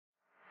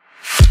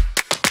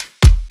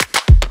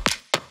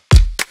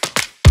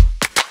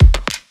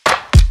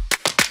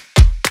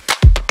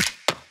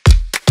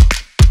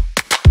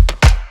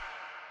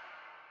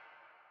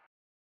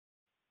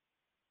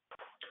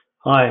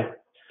Hi,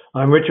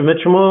 I'm Richard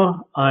Michelmore.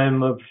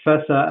 I'm a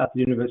professor at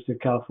the University of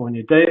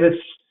California, Davis,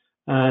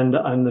 and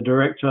I'm the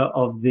director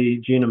of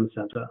the Genome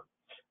Center.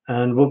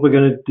 And what we're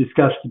going to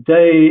discuss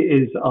today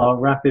is our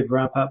rapid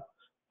ramp up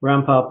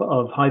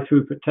of high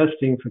throughput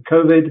testing for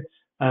COVID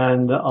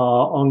and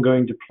our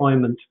ongoing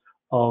deployment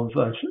of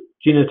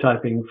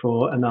genotyping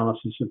for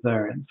analysis of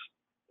variants.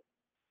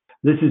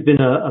 This has been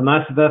a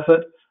massive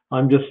effort.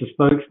 I'm just a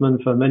spokesman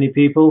for many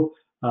people,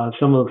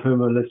 some of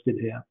whom are listed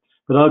here.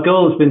 But our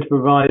goal has been to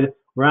provide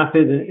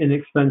rapid and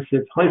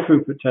inexpensive high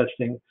throughput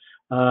testing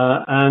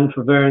and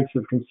for variants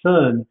of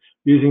concern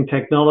using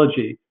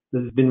technology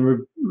that has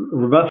been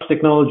robust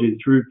technology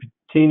that's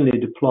routinely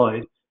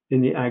deployed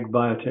in the ag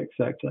biotech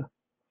sector.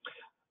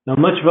 Now,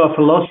 much of our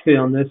philosophy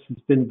on this has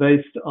been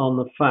based on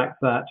the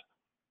fact that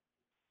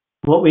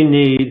what we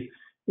need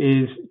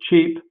is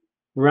cheap,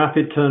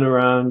 rapid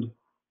turnaround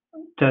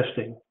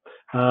testing.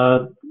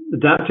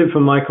 Adapted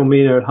from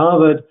Michelmore at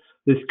Harvard,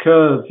 this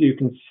curve, you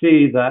can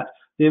see that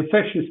the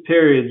infectious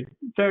period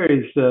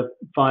varies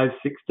 5-6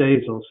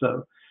 days or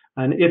so.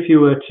 And if you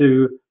were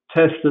to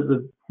test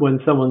when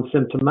someone's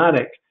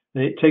symptomatic,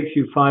 and it takes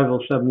you 5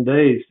 or 7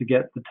 days to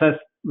get the test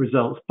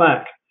results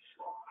back,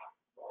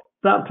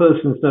 that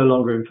person's no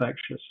longer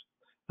infectious.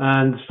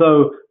 And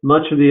so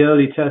much of the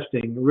early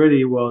testing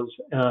really was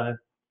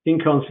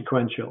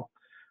inconsequential.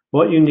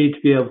 What you need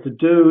to be able to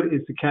do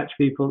is to catch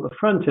people at the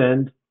front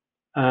end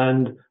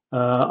and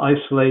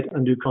isolate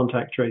and do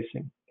contact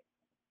tracing.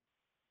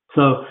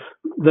 So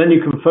then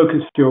you can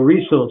focus your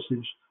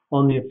resources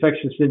on the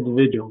infectious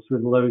individuals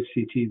with low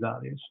CT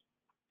values.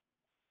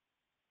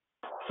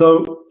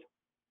 So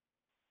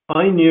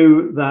I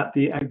knew that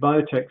the ag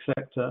biotech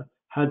sector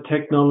had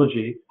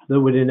technology that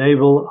would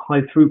enable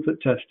high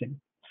throughput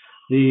testing.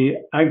 The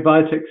ag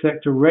biotech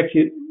sector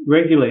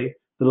regularly,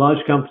 the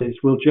large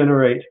companies will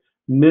generate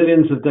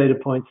millions of data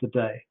points a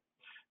day.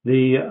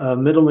 The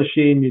middle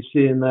machine you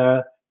see in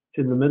there,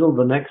 in the middle,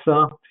 the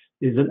Nexar,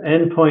 is an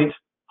endpoint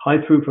high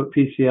throughput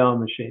PCR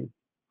machine.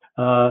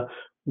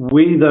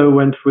 We, though,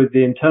 went with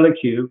the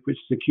IntelliCube, which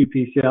is the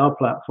qPCR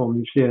platform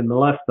you see on the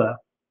left there.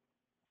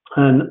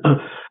 And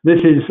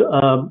this is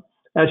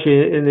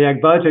actually in the ag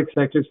biotech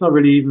sector, it's not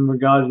really even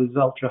regarded as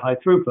ultra high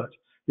throughput.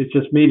 It's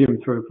just medium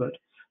throughput.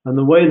 And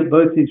the way that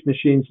both these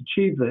machines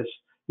achieve this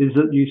is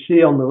that you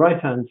see on the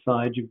right-hand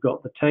side, you've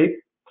got the tape,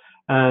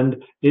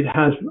 and it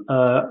has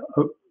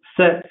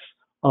sets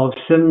of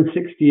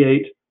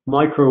 768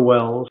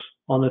 microwells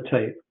on a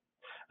tape.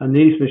 And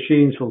these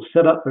machines will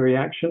set up the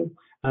reaction,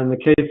 and in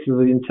the case of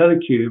the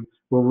IntelliCube,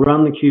 will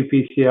run the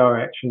qPCR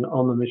action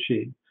on the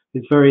machine.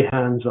 It's very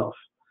hands-off.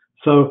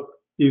 So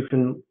you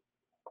can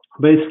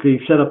basically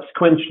set up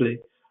sequentially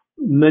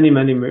many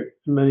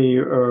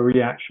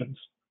reactions.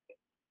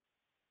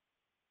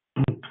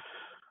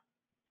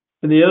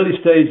 In the early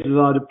stages of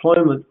our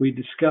deployment, we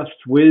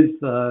discussed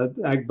with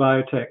ag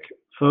biotech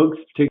folks,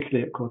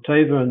 particularly at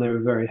Corteva, and they were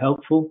very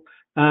helpful.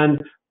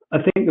 And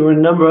I think there were a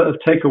number of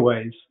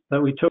takeaways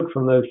that we took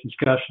from those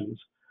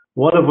discussions,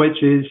 one of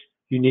which is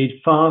you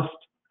need fast,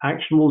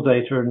 actionable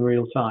data in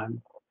real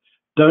time.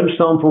 Don't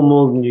sample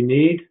more than you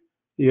need.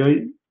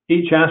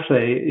 Each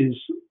assay is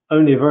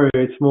only a very,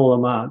 very small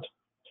amount.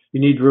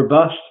 You need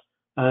robust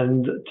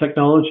and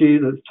technology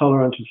that's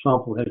tolerant to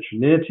sample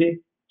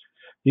heterogeneity.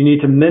 You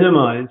need to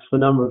minimize the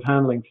number of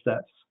handling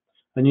steps,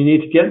 and you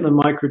need to get in the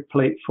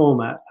microplate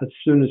format as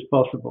soon as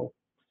possible.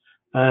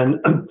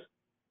 And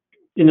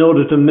in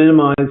order to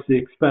minimize the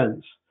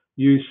expense,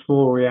 use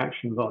small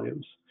reaction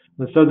volumes.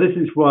 And so this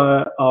is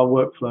why our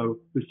workflow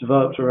was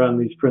developed around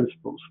these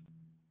principles.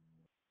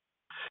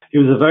 It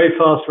was a very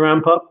fast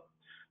ramp up.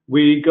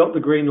 We got the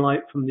green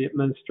light from the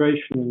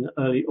administration in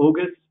early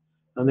August,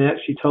 and they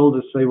actually told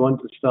us they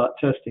wanted to start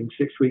testing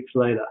 6 weeks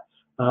later.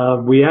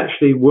 We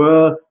actually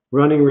were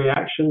running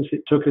reactions.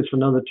 It took us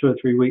another 2 or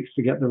 3 weeks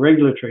to get the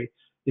regulatory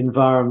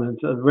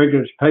environment,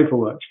 regulatory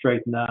paperwork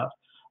straightened out.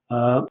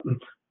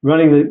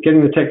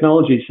 Getting the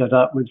technology set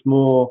up was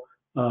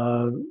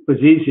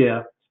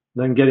easier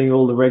than getting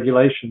all the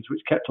regulations,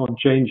 which kept on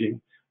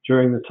changing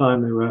during the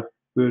time we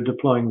were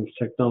deploying this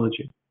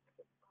technology.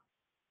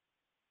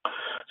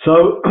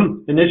 So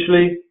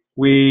initially,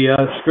 we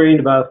screened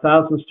about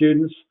 1,000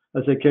 students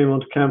as they came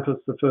onto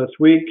campus the first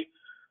week,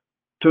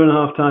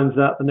 2.5 times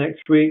that the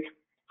next week,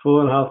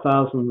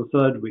 4,500 the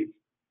third week.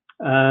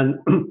 And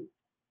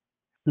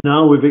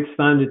now we've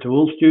expanded to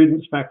all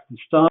students, faculty,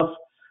 staff,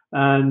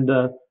 and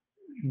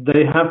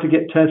they have to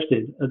get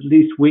tested at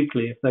least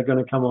weekly if they're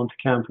going to come onto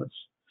campus.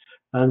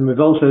 And we've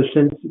also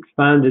since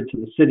expanded to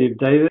the city of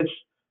Davis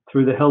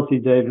through the Healthy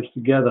Davis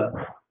Together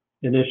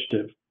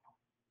initiative.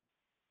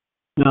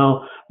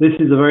 Now, this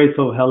is a very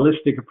sort of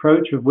holistic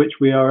approach of which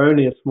we are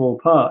only a small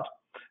part,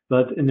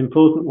 but an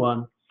important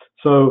one.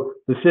 So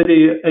the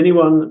city,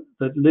 anyone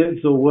that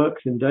lives or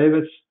works in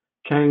Davis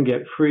can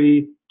get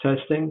free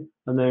testing,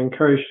 and they're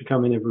encouraged to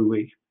come in every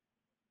week.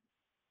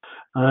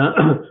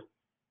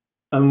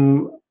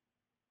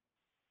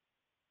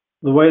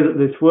 The way that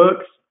this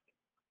works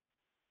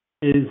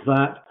is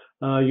that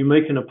you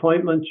make an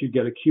appointment, you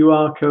get a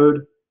QR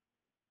code,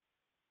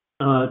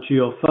 to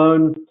your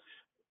phone.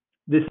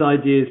 This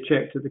ID is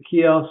checked at the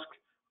kiosk.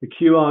 The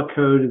QR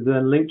code is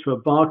then linked to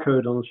a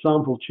barcode on the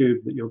sample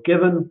tube that you're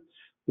given.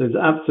 There's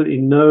absolutely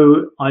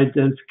no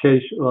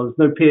identification, well, there's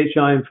no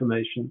PHI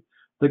information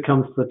that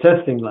comes to the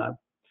testing lab.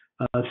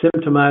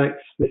 Symptomatics,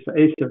 this for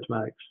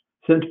asymptomatics.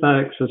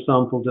 Symptomatics are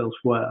sampled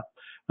elsewhere.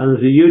 And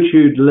there's a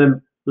YouTube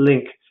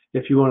link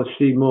if you want to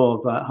see more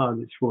about how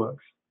this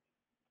works.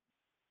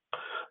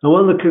 Now,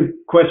 one of the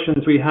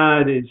questions we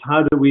had is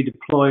how do we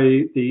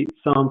deploy the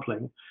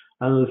sampling?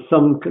 And there's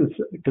some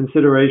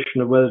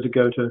consideration of whether to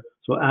go to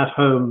sort of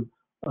at-home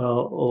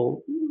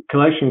or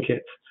collection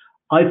kits.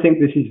 I think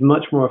this is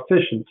much more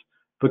efficient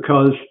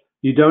because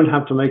you don't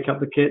have to make up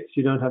the kits,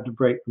 you don't have to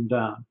break them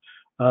down.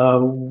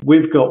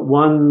 We've got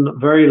one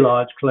very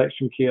large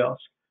collection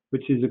kiosk,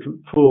 which is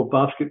for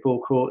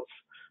basketball courts,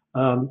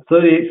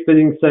 38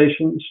 spinning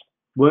stations,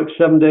 works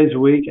 7 days a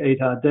week,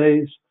 8-hour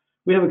days.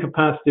 We have a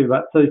capacity of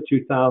about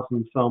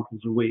 32,000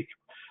 samples a week.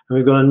 And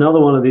we've got another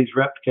one of these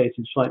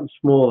replicated, slightly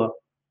smaller,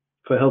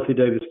 for healthy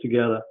Davis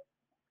together.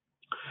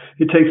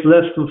 It takes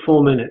less than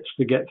 4 minutes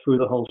to get through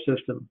the whole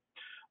system.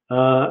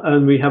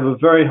 And we have a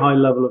very high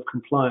level of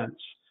compliance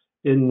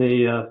in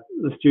the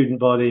student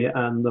body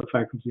and the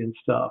faculty and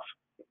staff.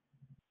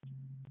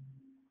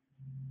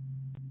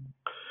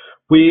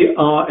 We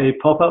are a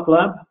pop-up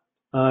lab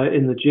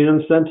in the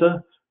Genome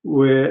Center.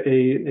 We're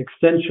an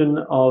extension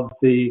of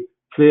the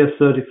CLIA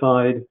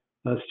certified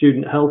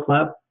student health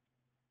lab.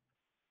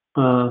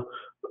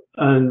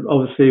 And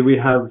obviously we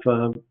have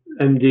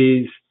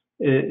MDs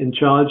in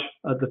charge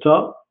at the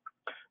top.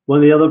 One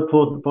of the other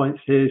important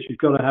points here is you've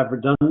got to have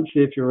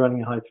redundancy if you're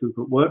running a high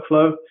throughput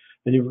workflow.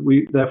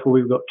 And therefore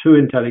we've got 2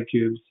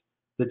 IntelliCubes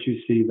that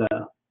you see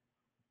there.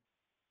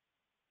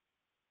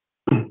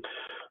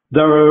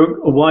 There are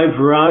a wide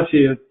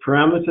variety of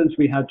parameters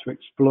we had to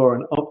explore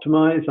and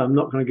optimize. I'm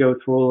not going to go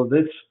through all of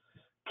this.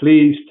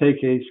 Please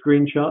take a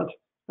screenshot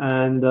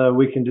and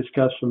we can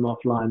discuss them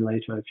offline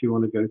later if you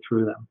want to go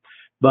through them.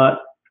 But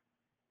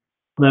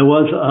there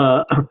was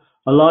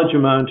a large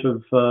amount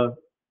of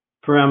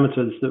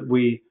parameters that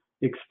we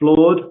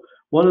explored.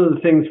 One of the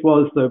things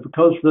was, though,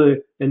 because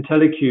the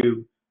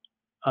IntelliCube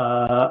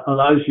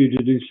allows you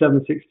to do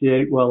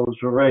 768 wells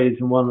arrays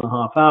in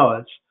 1.5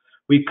 hours,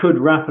 we could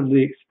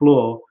rapidly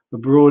explore a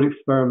broad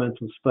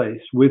experimental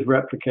space with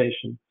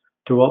replication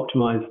to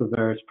optimize the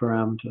various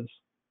parameters.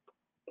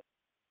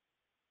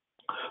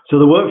 So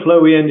the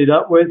workflow we ended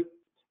up with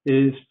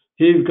is,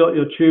 here you've got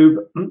your tube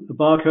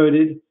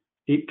barcoded.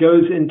 It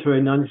goes into a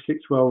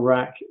 96-well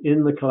rack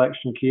in the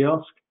collection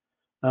kiosk.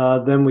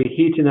 Then we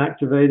heat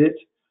inactivate it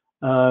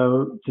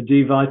to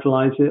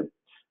devitalize it.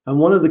 And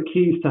one of the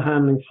keys to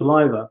handling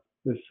saliva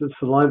is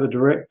saliva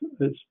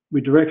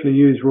we directly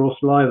use raw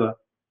saliva.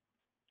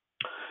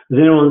 As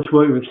anyone that's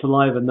worked with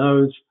saliva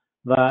knows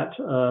that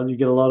you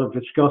get a lot of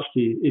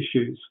viscosity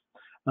issues.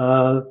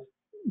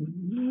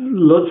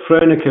 Lutz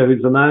Frönicke,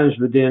 who's the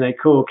manager of the DNA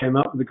Core, came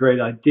up with the great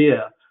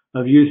idea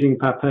of using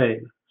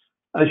papain.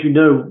 As you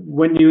know,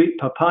 when you eat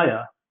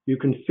papaya, you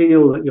can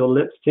feel that your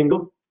lips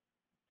tingle.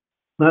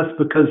 That's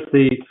because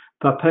the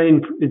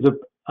papain is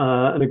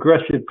an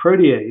aggressive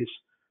protease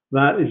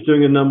that is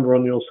doing a number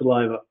on your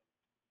saliva.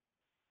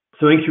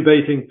 So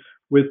incubating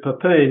with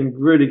papain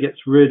really gets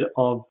rid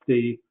of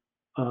the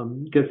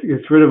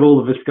gets rid of all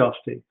the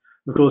viscosity.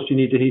 Of course, you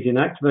need to heat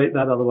inactivate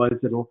that, otherwise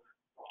it'll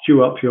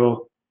chew up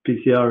your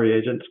PCR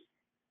reagent.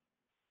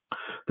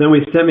 Then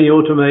we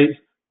semi-automate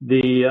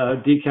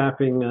the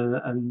decapping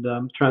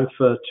and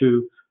transfer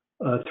to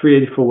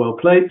 384 well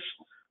plates.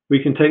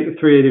 We can take the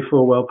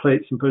 384 well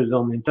plates and put it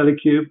on the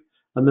IntelliCube,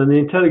 and then the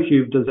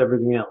IntelliCube does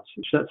everything else.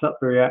 It sets up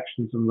the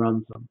reactions and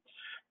runs them.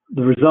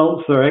 The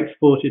results are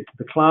exported to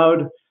the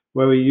cloud,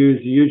 where we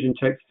use the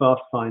Eugentext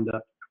Fast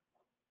Finder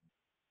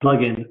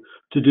plugin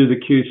to do the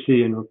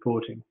QC and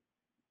reporting.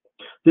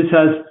 This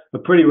has a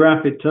pretty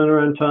rapid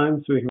turnaround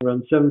time, so we can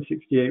run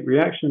 768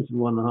 reactions in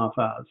 1.5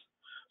 hours.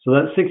 So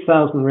that's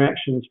 6,000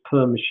 reactions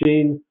per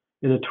machine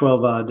in a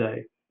 12-hour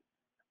day.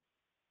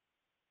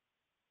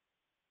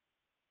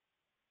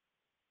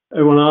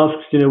 Everyone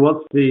asks,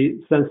 what's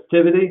the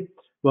sensitivity?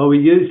 Well, we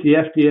use the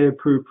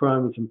FDA-approved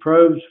primers and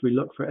probes. We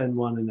look for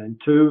N1 and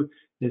N2.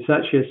 It's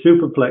actually a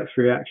superplex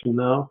reaction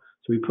now,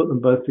 so we put them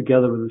both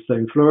together with the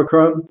same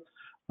fluorochrome.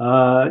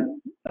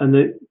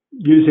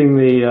 Using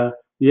the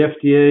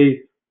FDA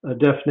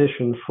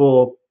definition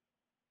for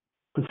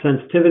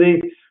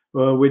sensitivity,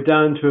 we're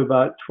down to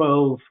about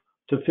 12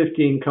 to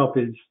 15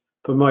 copies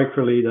per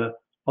microliter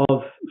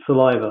of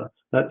saliva.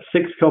 That's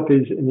 6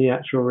 copies in the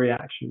actual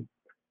reaction.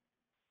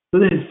 So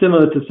this is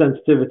similar to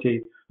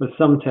sensitivity of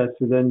some tests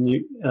with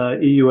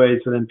EUAs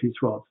with NP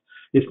swabs.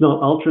 It's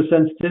not ultra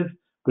sensitive,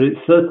 but it's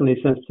certainly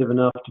sensitive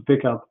enough to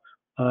pick up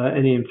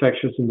any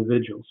infectious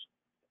individuals.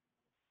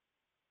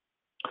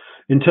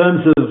 In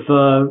terms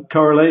of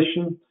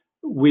correlation,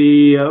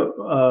 we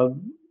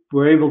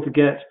were able to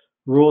get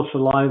raw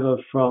saliva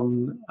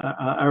from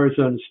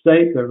Arizona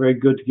State. They're very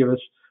good to give us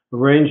a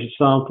range of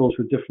samples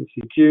with different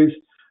CQs,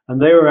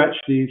 and they were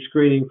actually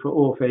screening for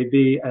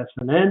ORF-AB, S,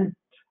 and N.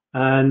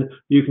 And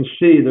you can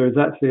see there is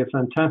actually a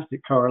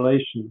fantastic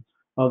correlation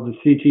of the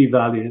CT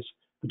values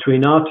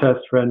between our test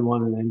for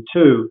N1 and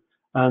N2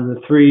 and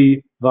the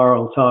 3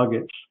 viral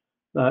targets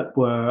that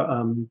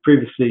were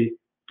previously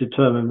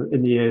determined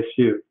in the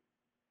ASU.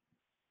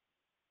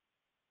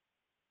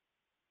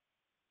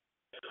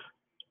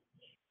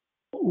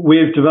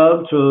 We've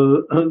developed,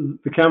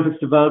 the campus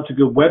developed a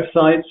good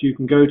website. You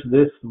can go to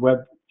this web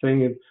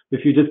thing.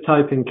 If you just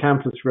type in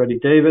Campus Ready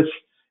Davis,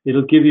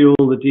 it'll give you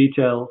all the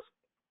details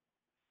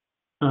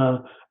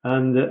and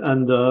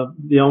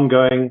the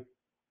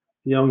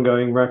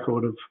ongoing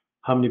record of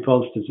how many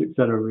positives,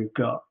 etc. we've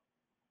got.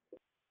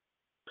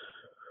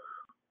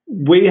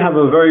 We have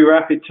a very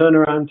rapid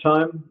turnaround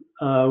time.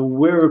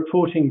 We're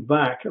reporting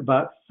back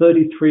about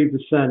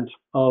 33%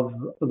 of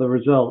the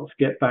results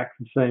get back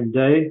the same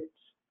day,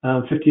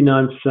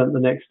 59% the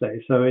next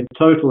day. So in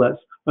total,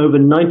 that's over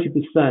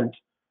 90%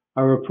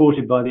 are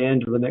reported by the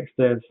end of the next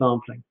day of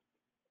sampling.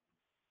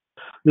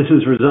 This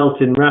has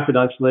resulted in rapid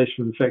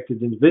isolation of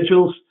infected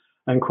individuals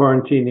and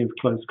quarantining of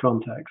close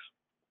contacts.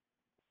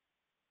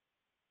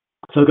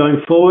 So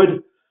going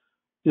forward,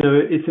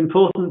 it's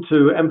important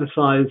to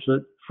emphasize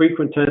that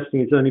frequent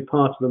testing is only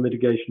part of the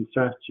mitigation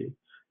strategy.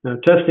 Now,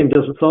 testing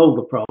doesn't solve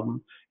the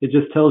problem. It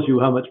just tells you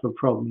how much of a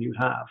problem you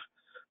have.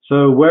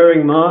 So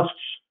wearing masks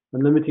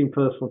and limiting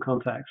personal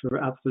contacts are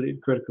absolutely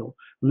critical.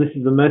 And this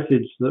is the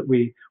message that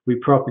we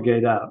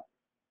propagate out.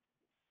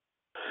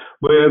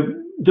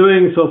 We're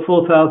doing sort of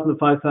 4,000 to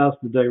 5,000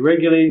 a day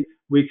regularly.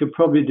 We could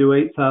probably do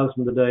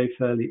 8,000 a day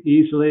fairly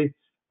easily,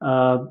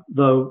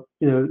 though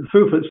the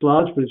throughput's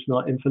large, but it's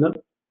not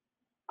infinite.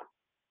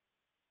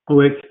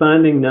 We're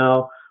expanding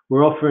now.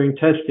 We're offering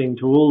testing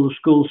to all the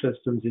school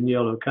systems in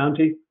Yolo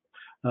County.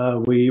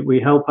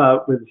 We help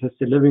out with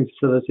assisted living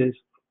facilities,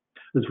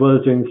 as well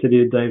as doing the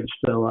city of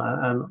Davisville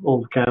and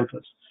all the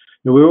campus.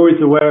 We're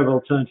always aware of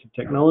alternative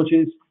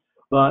technologies,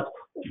 but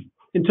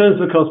in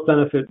terms of the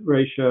cost-benefit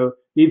ratio,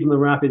 even the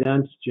rapid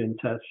antigen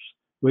tests,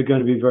 we're going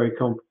to be very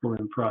comparable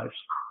in price.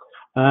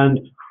 And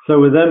so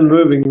we're then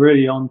moving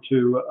really on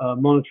to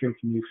monitoring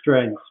for new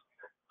strains.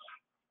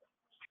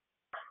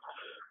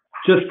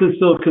 Just to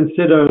sort of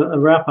consider a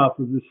wrap-up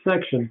of this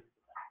section,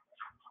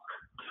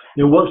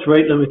 what's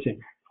rate limiting?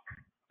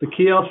 The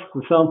kiosk,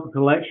 the sample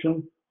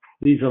collection,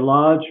 these are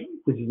large.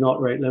 This is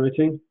not rate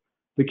limiting.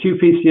 The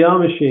qPCR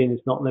machine is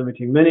not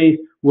limiting. Many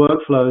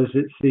workflows,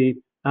 it's the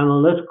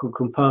analytical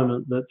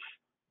component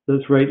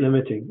that's rate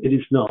limiting. It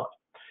is not.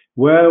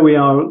 Where we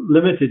are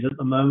limited at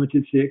the moment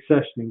is the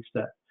accessioning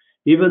step.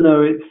 Even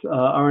though it's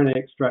RNA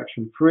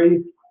extraction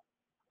free,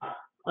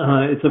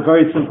 it's a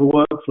very simple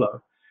workflow.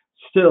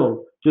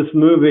 Still, just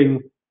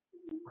moving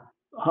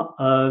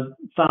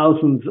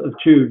thousands of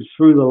tubes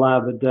through the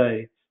lab a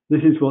day,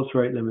 this is what's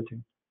rate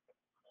limiting.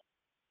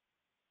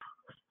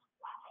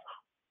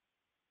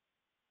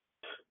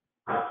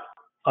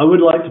 I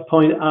would like to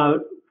point out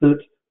that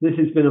this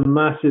has been a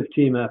massive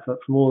team effort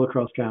from all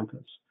across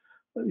campus.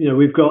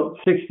 We've got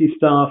 60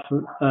 staff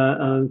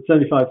and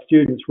 75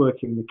 students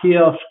working in the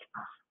kiosk.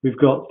 We've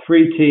got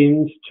 3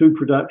 teams, 2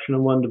 production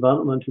and 1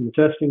 development in the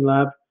testing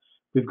lab.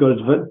 We've got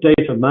a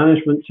data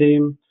management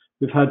team.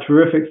 We've had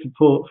terrific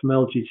support from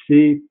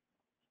LGC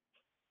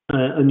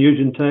and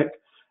Nugent Tech.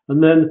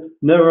 And then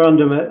never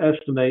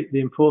underestimate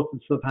the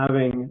importance of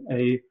having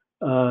a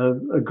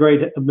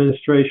great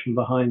administration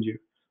behind you.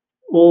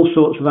 All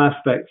sorts of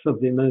aspects of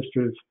the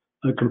administrative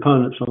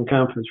components on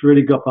campus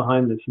really got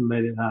behind this and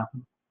made it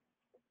happen.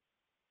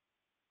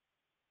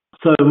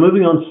 So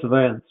moving on to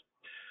surveillance.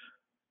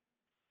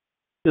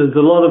 There's a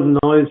lot of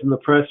noise in the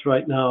press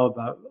right now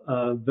about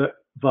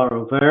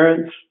viral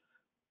variants.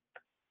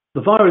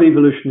 The viral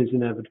evolution is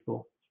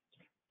inevitable.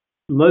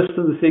 Most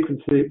of the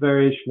sequence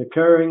variation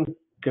occurring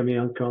can be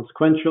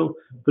inconsequential,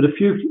 but a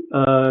few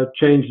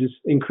changes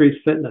increase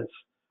fitness.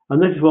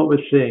 And this is what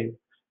we're seeing.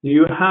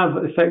 You have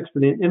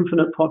effectively an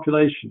infinite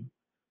population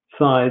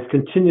size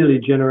continually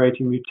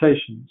generating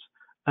mutations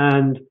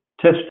and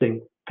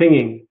testing,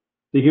 pinging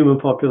the human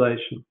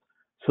population.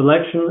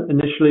 Selection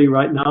initially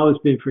right now has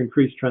been for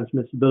increased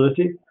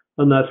transmissibility,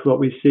 and that's what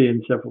we see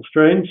in several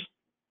strains.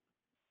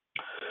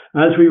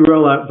 As we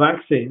roll out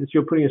vaccines,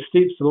 you're putting a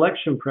steep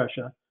selection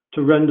pressure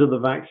to render the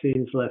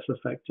vaccines less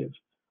effective.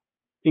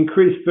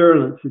 Increased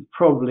virulence is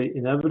probably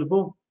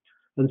inevitable,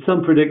 and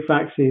some predict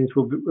vaccines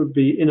will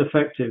be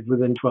ineffective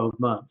within 12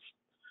 months.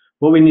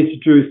 What we need to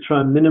do is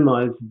try and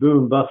minimize the boom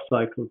and bust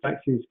cycle of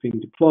vaccines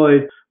being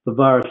deployed, the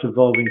virus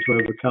evolving to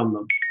overcome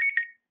them.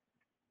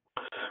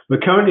 We're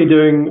currently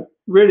doing,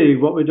 really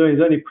what we're doing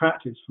is only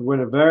practice for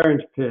when a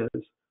variant appears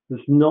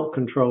that's not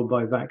controlled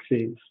by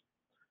vaccines.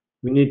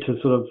 We need to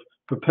sort of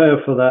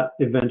prepare for that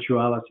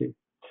eventuality.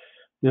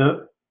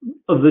 Now,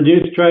 of the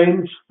new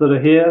strains that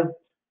are here,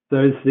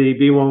 there's the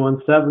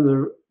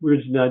B117,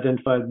 originally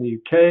identified in the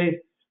UK,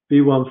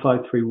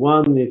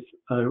 B1531,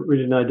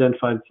 originally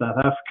identified in South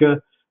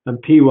Africa, and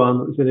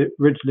P1 that was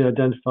originally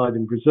identified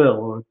in Brazil,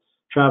 or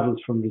travelers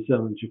from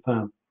Brazil and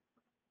Japan.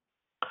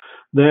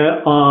 They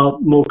are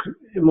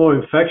more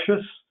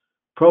infectious,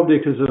 probably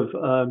because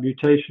of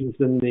mutations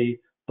in the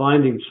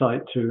binding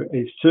site to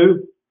ACE2.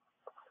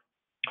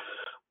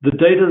 The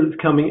data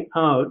that's coming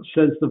out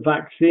says the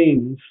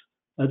vaccines,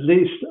 at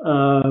least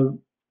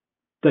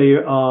they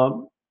are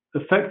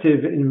effective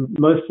in,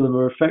 most of them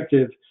are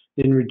effective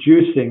in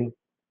reducing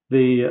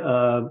the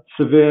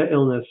severe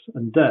illness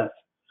and death.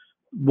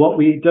 What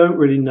we don't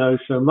really know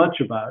so much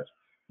about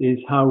is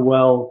how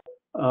well,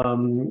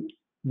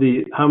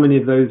 how many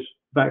of those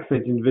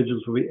vaccinated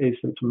individuals will be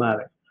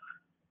asymptomatic.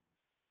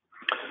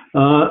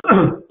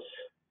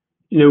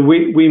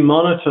 We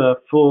monitor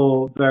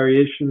for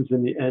variations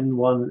in the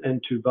N1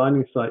 and N2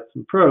 binding sites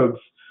and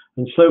probes,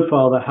 and so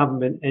far there haven't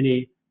been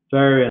any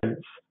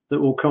variants that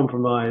will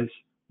compromise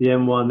the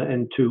N1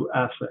 N2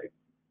 assay.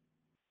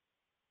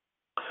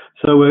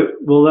 So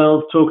we'll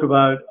now talk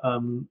about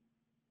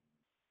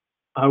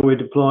how we're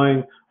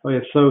deploying.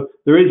 So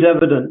there is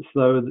evidence,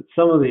 though, that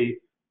some of the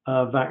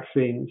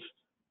vaccines,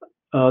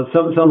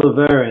 some of the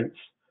variants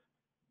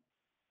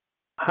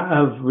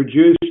have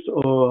reduced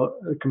or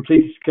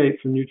complete escape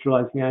from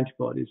neutralizing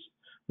antibodies,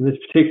 and this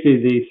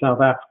particularly the South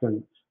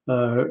African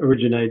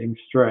originating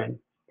strain.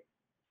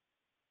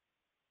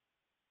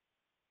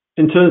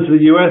 In terms of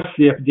the US,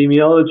 the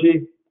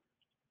epidemiology,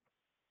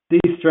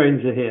 these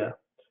strains are here.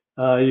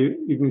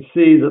 You can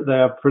see that they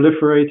are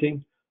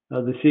proliferating.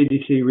 The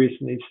CDC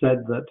recently said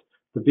that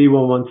the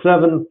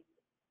B117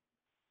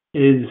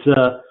 is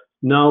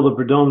now the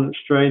predominant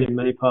strain in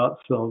many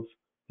parts of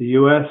the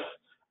US.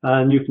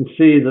 And you can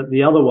see that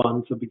the other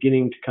ones are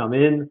beginning to come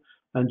in.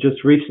 And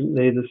just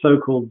recently, the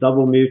so-called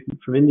double mutant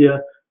from India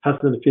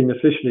hasn't been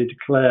officially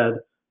declared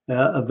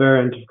a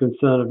variant of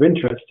concern of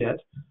interest yet,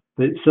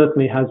 but it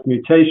certainly has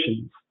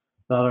mutations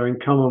that are in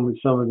common with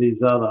some of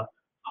these other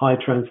highly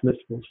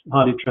transmissible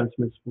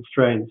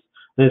strains.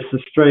 And it's the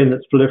strain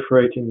that's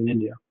proliferating in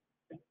India.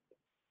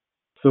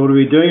 So what are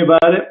we doing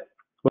about it?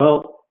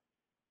 Well,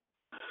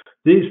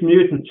 these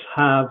variants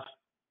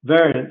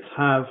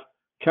have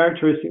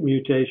characteristic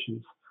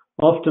mutations,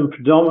 often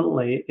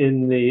predominantly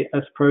in the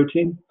S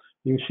protein.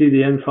 You can see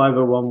the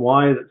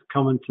N501Y that's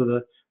common to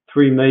the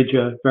three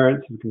major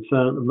variants of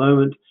concern at the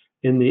moment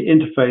in the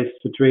interface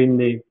between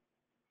the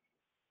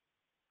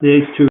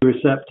ACE2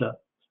 receptor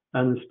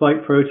and the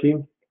spike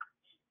protein.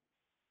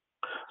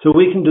 So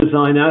we can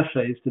design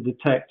assays to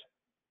detect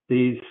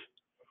these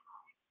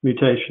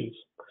mutations.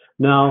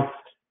 Now,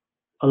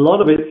 a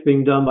lot of it's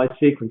being done by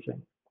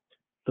sequencing.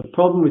 The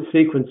problem with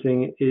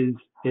sequencing is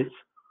it's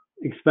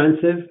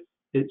expensive,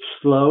 it's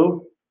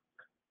slow,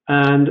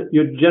 and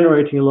you're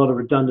generating a lot of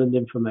redundant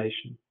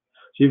information.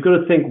 So you've got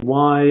to think,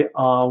 why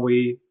are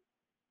we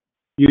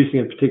using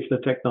a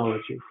particular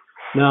technology?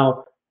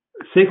 Now,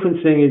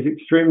 sequencing is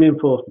extremely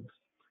important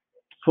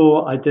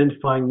for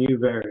identifying new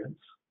variants.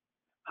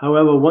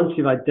 However, once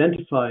you've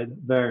identified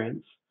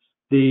variants,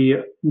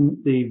 the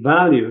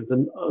value,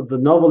 the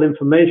novel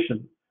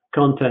information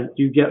content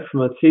you get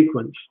from a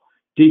sequence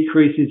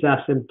decreases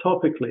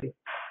asymptotically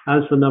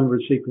as the number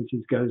of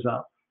sequences goes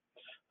up.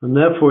 And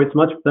therefore, it's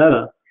much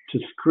better to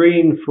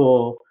screen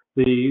for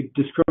the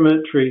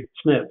discriminatory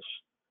SNPs.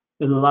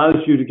 It allows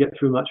you to get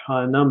through much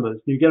higher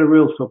numbers. You get a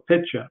real sort of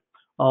picture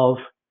of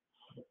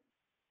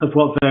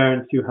what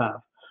variants you have.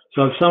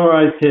 So I've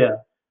summarized here.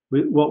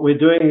 What we're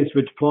doing is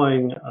we're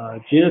deploying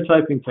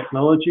genotyping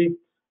technology,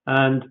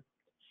 and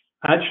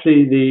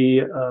actually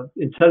the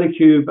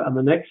IntelliCube and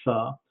the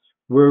Nexar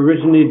were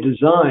originally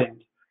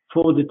designed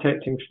for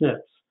detecting SNPs.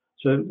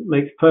 So it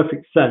makes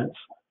perfect sense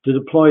to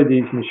deploy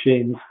these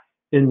machines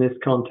in this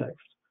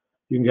context.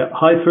 You can get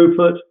high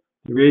throughput,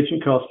 the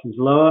reagent cost is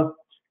lower.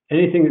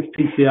 Anything that's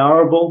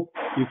PCRable,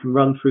 you can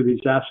run through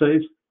these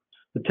assays.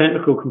 The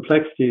technical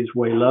complexity is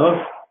way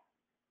lower,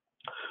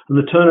 and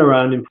the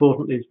turnaround,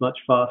 importantly, is much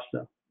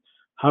faster.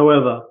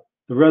 However,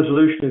 the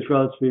resolution is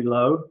relatively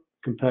low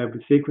compared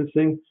with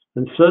sequencing,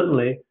 and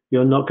certainly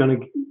you're not going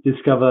to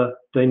discover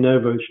de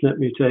novo SNP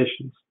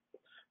mutations.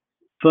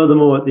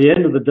 Furthermore, at the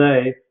end of the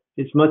day,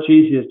 it's much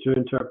easier to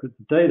interpret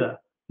the data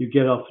you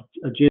get off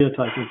a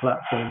genotyping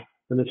platform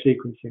than a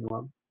sequencing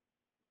one.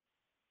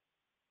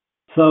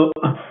 So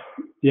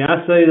the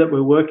assay that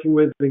we're working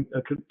with,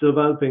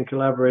 developing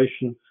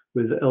collaboration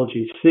with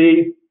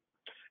LGC,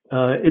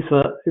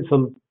 it's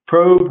a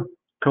probe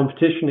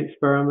competition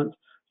experiment.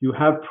 You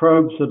have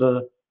probes that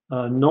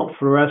are not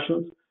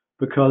fluorescent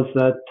because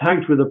they're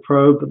tagged with a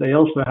probe, but they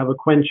also have a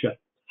quencher.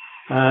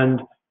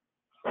 And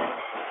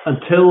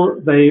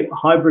until they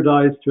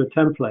hybridize to a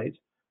template,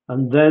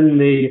 and then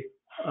the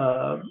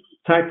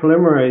Taq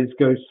polymerase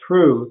goes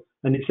through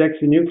and its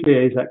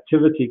exonuclease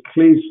activity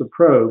cleaves the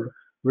probe,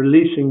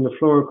 releasing the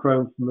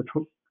fluorochrome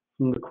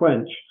from the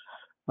quench,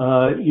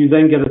 you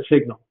then get a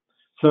signal.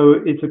 So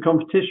it's a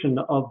competition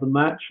of the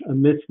match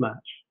and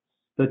mismatch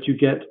that you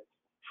get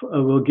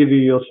will give you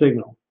your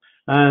signal.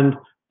 And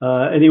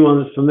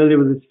anyone that's familiar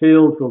with this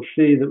field will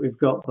see that we've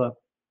got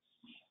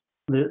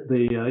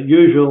the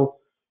usual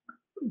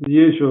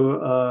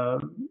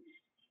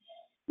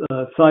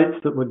sites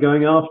that we're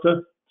going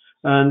after.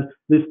 And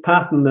this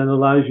pattern then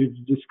allows you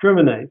to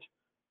discriminate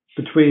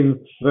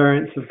between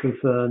variants of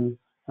concern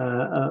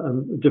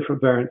and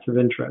different variants of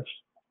interest.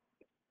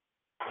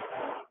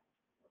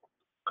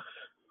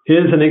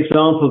 Here's an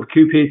example of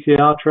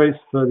qPCR trace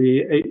for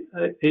the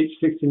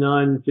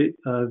H69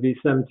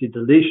 V70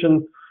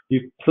 deletion.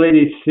 You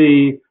clearly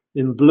see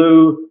in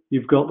blue,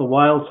 you've got the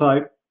wild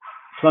type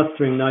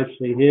clustering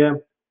nicely here.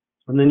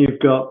 And then you've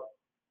got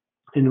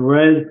in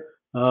red,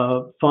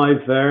 5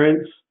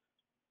 variants.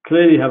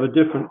 Clearly have a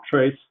different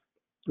trace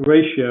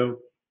ratio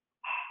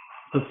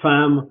of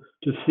FAM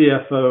to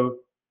CFO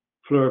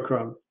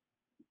fluorochrome.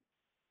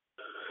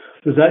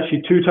 There's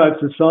actually 2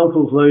 types of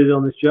samples loaded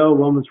on this gel.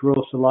 One was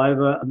raw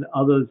saliva, and the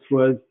others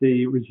was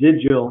the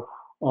residual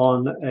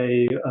on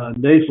a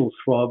nasal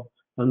swab,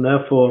 and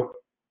therefore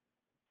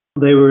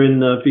they were in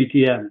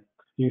VTM.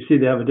 You can see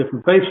they have a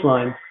different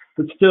baseline,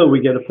 but still we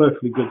get a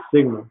perfectly good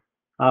signal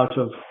out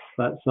of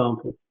that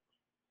sample.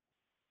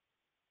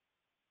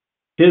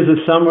 Here's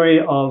a summary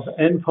of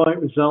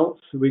endpoint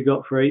results we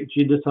got for 8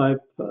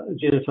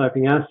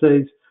 genotyping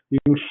assays. You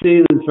can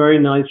see there's very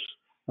nice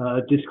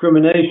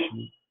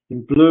discrimination.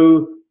 In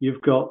blue,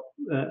 you've got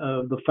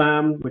the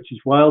FAM, which is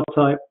wild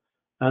type,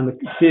 and the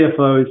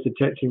CFO is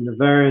detecting the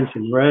variant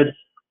in red.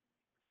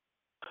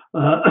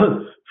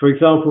 For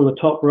example, in the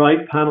top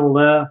right panel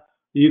there,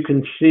 you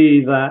can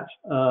see that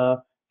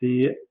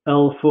the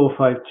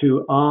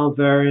L452R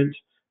variant,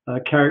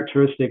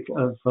 characteristic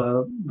of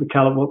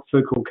what's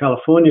so-called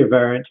California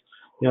variant,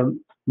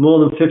 more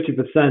than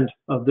 50%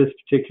 of this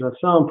particular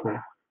sample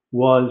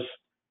was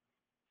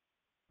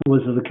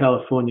of the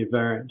California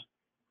variant.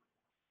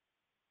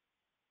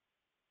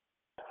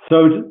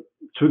 So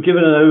to give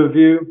it an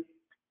overview,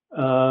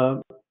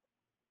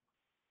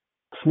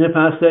 SNP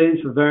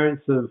assays for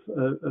variants of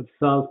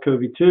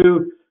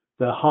SARS-CoV-2,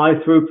 they're high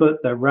throughput,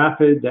 they're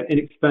rapid, they're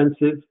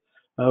inexpensive.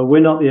 We're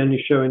not the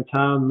only show in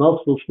town.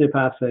 Multiple SNP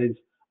assays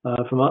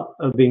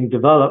are being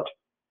developed.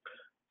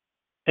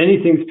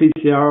 Anything's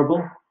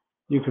PCRable,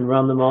 you can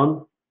run them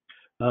on.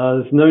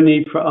 There's no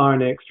need for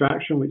RNA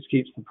extraction, which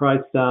keeps the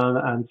price down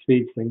and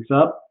speeds things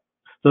up.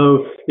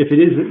 So if it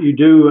is that you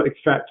do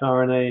extract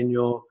RNA in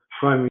your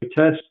primary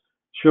test,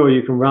 sure,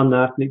 you can run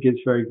that and it gives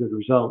very good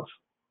results.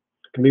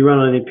 It can be run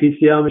on a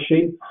PCR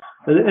machine,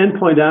 and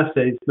endpoint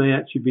assays may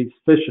actually be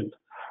sufficient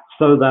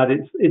so that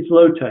it's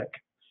low tech.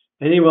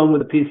 Anyone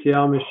with a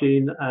PCR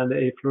machine and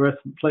a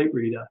fluorescent plate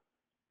reader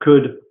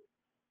could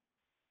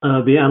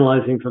be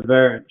analyzing for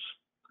variants.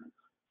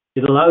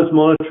 It allows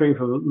monitoring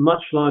for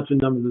much larger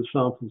numbers of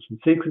samples from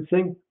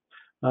sequencing.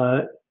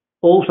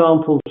 All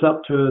samples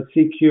up to a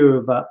CQ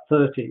of about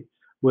 30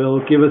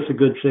 will give us a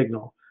good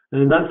signal.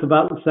 And that's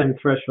about the same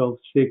threshold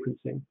for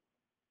sequencing.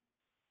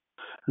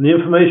 And the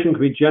information can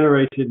be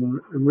generated in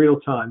real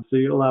time, so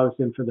it allows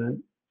infinite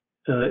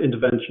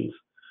interventions.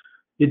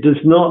 It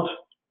does not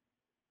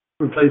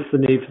replace the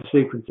need for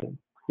sequencing.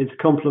 It's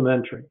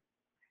complementary.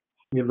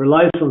 It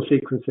relies on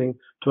sequencing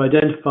to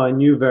identify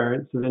new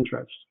variants of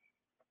interest.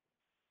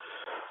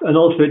 And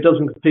also, it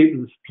doesn't compete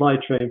with the supply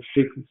chain for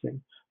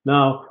sequencing.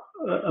 Now,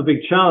 a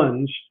big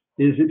challenge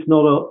is it's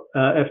not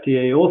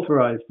FDA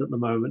authorized at the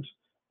moment.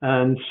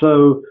 And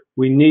so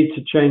we need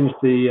to change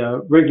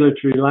the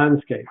regulatory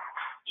landscape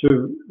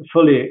to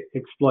fully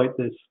exploit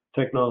this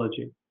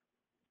technology.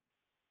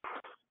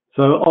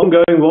 So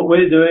ongoing, what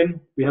we're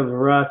doing, we have a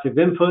variety of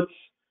inputs.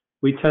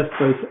 We test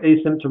both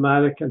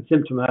asymptomatic and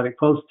symptomatic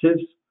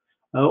positives.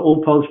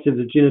 All positives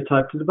are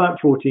genotyped at about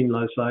 14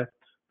 loci,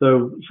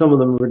 though some of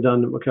them are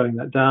redundant. We're cutting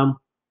that down.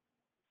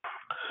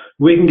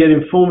 We can get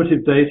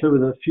informative data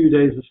within a few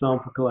days of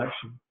sample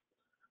collection.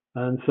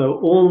 And so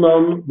all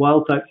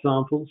non-wild type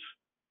samples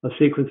are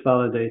sequence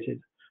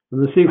validated.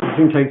 And the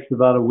sequencing takes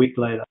about a week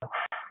later.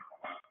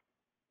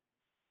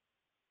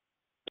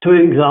 2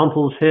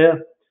 examples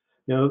here.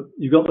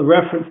 You've got the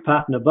reference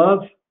pattern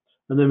above,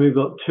 and then we've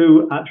got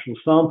 2 actual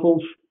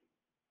samples.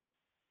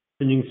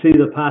 And you can see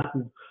the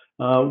pattern.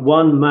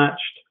 One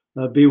matched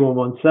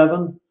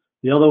B117.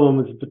 The other one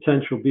was a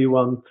potential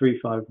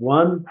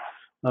B1351.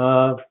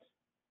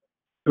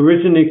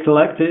 Originally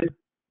collected.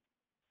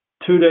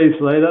 2 days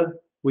later,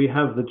 we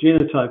have the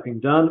genotyping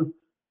done,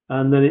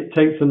 and then it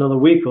takes another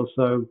week or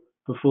so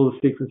before the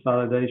sequence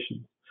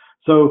validation.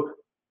 So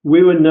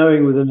we were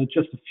knowing within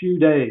just a few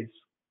days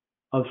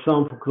of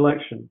sample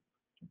collection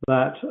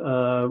that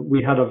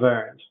we had a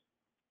variant.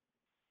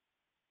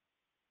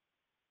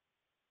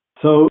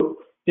 So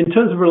in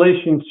terms of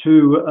relation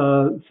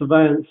to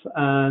surveillance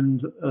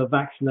and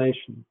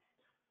vaccination,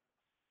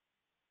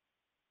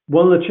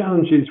 one of the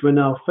challenges we're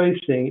now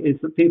facing is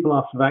that people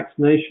after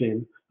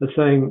vaccination are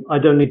saying, I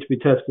don't need to be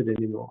tested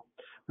anymore.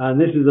 And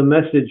this is a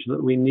message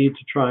that we need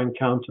to try and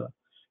counter.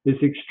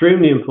 It's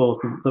extremely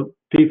important that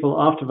people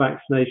after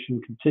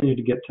vaccination continue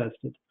to get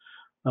tested.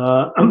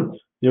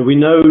 We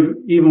know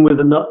even with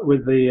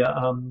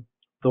the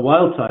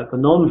wild type, the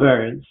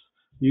non-variants,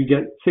 you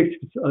get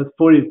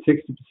 40 to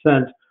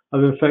 60%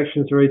 of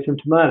infections are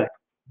asymptomatic.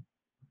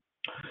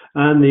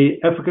 And the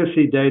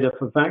efficacy data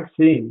for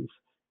vaccines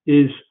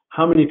is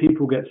how many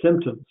people get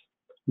symptoms,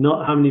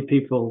 not how many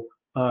people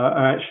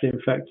are actually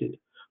infected.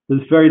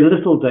 There's very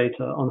little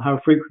data on how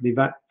frequently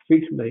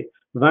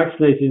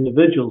vaccinated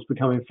individuals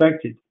become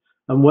infected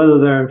and whether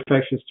they're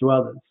infectious to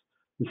others.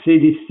 The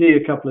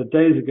CDC a couple of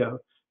days ago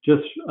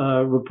just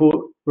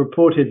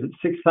reported that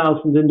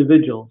 6,000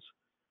 individuals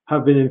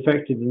have been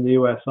infected in the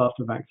US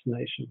after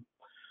vaccination.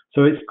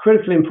 So it's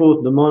critically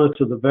important to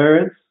monitor the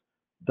variants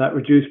that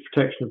reduce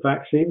protection of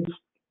vaccines.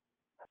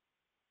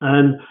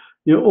 And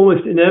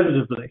almost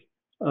inevitably,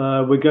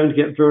 we're going to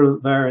get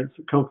virulent variants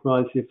that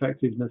compromise the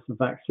effectiveness of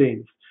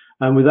vaccines.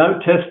 And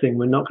without testing,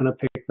 we're not going to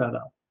pick that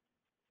up.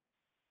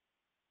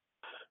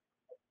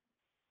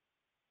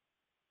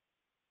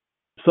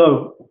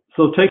 So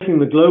taking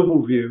the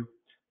global view,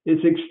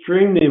 it's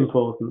extremely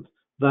important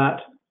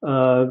that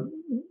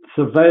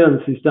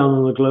surveillance is done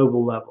on a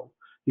global level.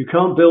 You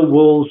can't build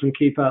walls and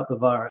keep out the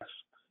virus.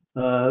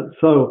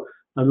 So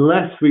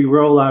unless we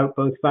roll out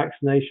both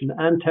vaccination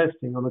and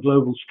testing on a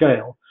global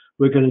scale,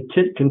 we're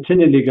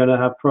continually going to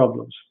have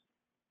problems.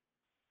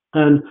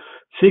 And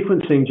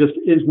sequencing just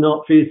is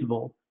not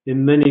feasible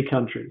in many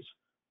countries,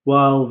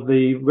 while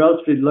the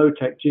relatively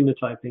low-tech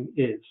genotyping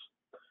is.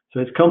 So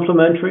it's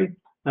complementary,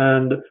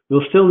 and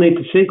we'll still need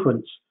to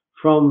sequence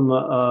from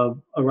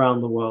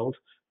around the world,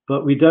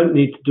 but we don't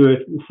need to do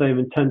it at the same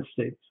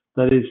intensity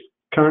that is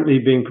currently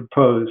being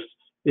proposed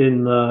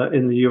in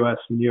the US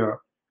and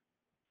Europe.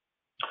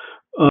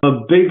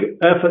 A big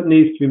effort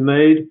needs to be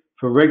made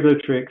for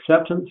regulatory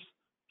acceptance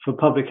for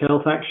public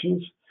health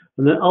actions,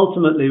 and then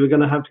ultimately we're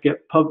going to have to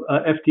get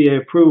FDA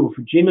approval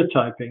for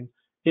genotyping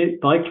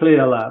by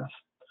CLIA labs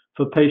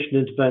for patient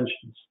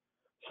interventions,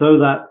 so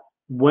that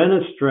when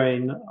a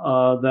strain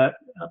that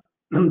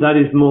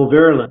is more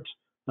virulent,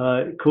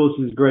 it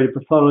causes greater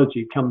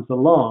pathology, comes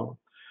along,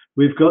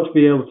 we've got to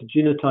be able to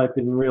genotype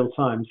it in real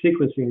time.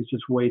 Sequencing is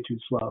just way too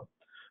slow.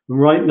 And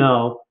right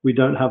now, we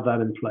don't have that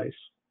in place.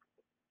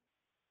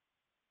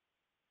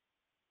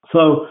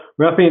 So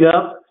wrapping it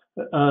up,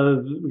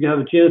 we have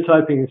a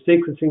genotyping and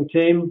sequencing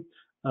team,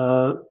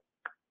 a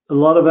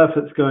lot of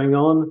efforts going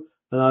on,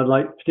 and I'd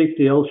like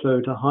particularly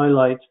also to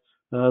highlight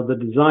the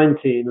design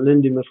team,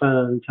 Lindy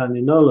McLennan and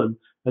Tanya Nolan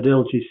at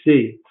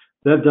LGC.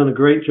 They've done a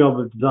great job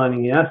of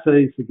designing the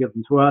assays to give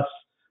them to us.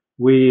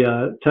 We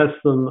test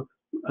them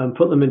and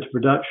put them into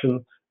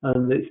production,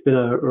 and it's been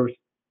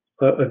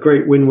a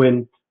great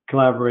win-win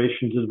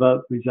collaboration to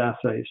develop these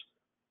assays.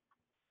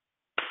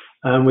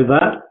 And with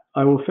that,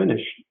 I will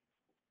finish.